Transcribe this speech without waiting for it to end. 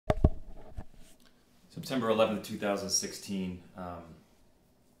September 11th, 2016.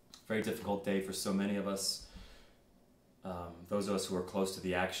 Very difficult day for so many of us. Those of us who are close to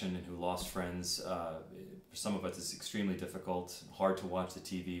the action and who lost friends, for some of us it's extremely difficult, hard to watch the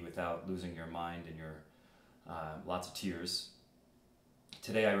TV without losing your mind and your lots of tears.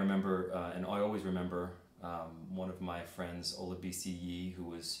 Today I remember, and I always remember, one of my friends, Elias, who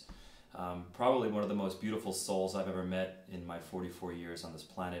was probably one of the most beautiful souls I've ever met in my 44 years on this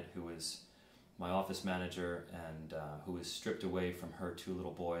planet, who was my office manager and who was stripped away from her 2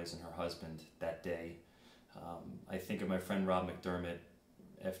 little boys and her husband that day. I think of my friend Rob McDermott,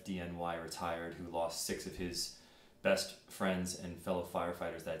 FDNY retired, who lost 6 of his best friends and fellow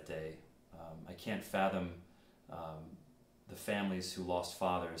firefighters that day. I can't fathom the families who lost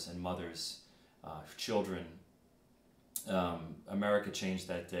fathers and mothers, children. America changed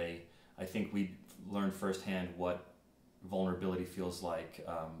that day. I think we learned firsthand what vulnerability feels like,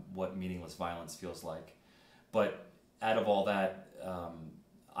 what meaningless violence feels like. But out of all that,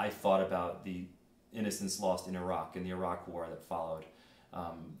 I thought about the innocents lost in Iraq, in the Iraq War that followed.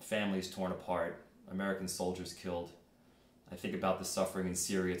 Families torn apart, American soldiers killed. I think about the suffering in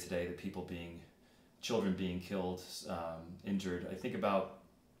Syria today, the children being killed, injured. I think about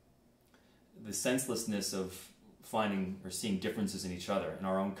the senselessness of finding or seeing differences in each other in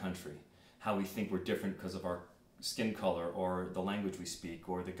our own country, how we think we're different because of our skin color or the language we speak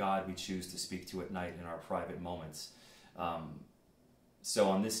or the God we choose to speak to at night in our private moments. So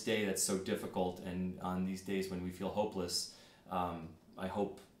on this day that's so difficult, and on these days when we feel hopeless, I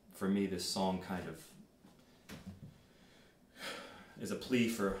hope for me this song kind of is a plea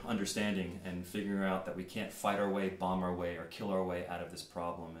for understanding and figuring out that we can't fight our way, bomb our way, or kill our way out of this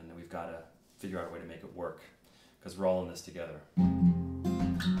problem, and that we've got to figure out a way to make it work, because we're all in this together.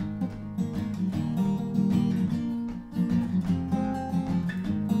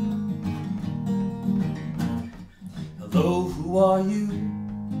 Hello, who are you?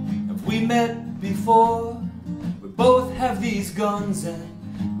 Have we met before? We both have these guns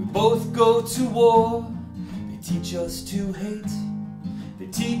and we both go to war. They teach us to hate, they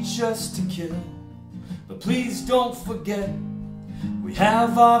teach us to kill, but please don't forget we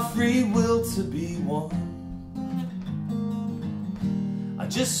have our free will to be one. I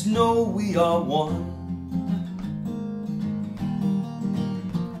just know we are one.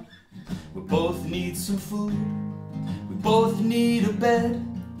 We both need some food, we both need a bed,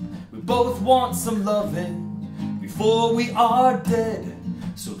 we both want some loving before we are dead.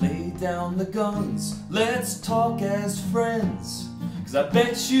 So lay down the guns, let's talk as friends, 'cause I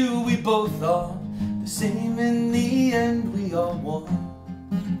bet you we both are the same in the end. We are one.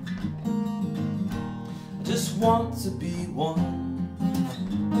 I just want to be one.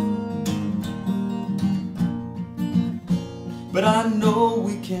 But I know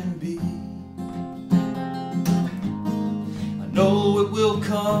we can be. I know it will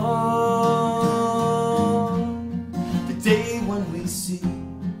come, the day when we see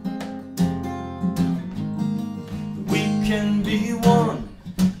that we can be one,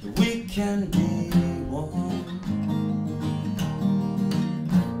 that we can be one.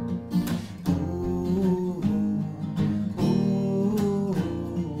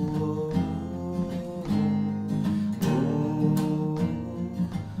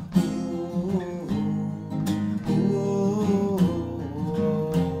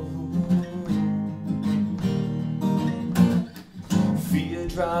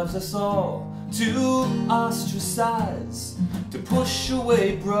 Drives us all to ostracize, to push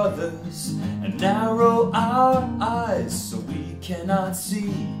away brothers and narrow our eyes, so we cannot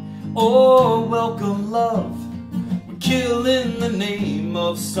see or welcome love. We kill in the name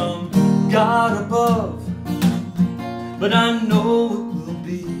of some God above, but I know it will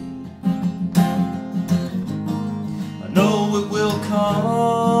be. I know it will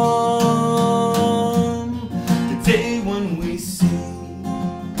come, the day when we see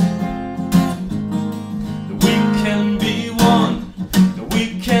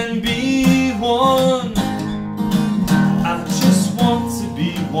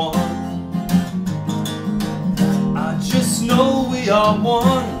know we are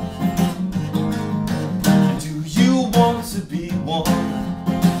one. Do you want to be one?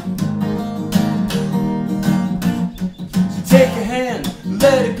 So take a hand,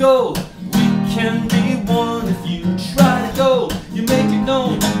 let it go. We can be one if you try to go. You make it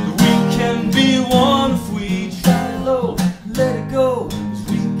known that we can be one if we try low. Let it go, 'cause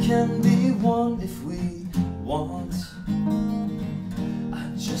we can be one if we want. I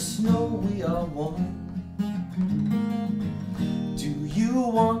just know we are one. Do you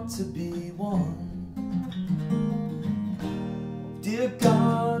want to be one? Dear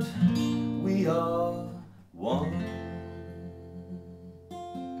God, we are One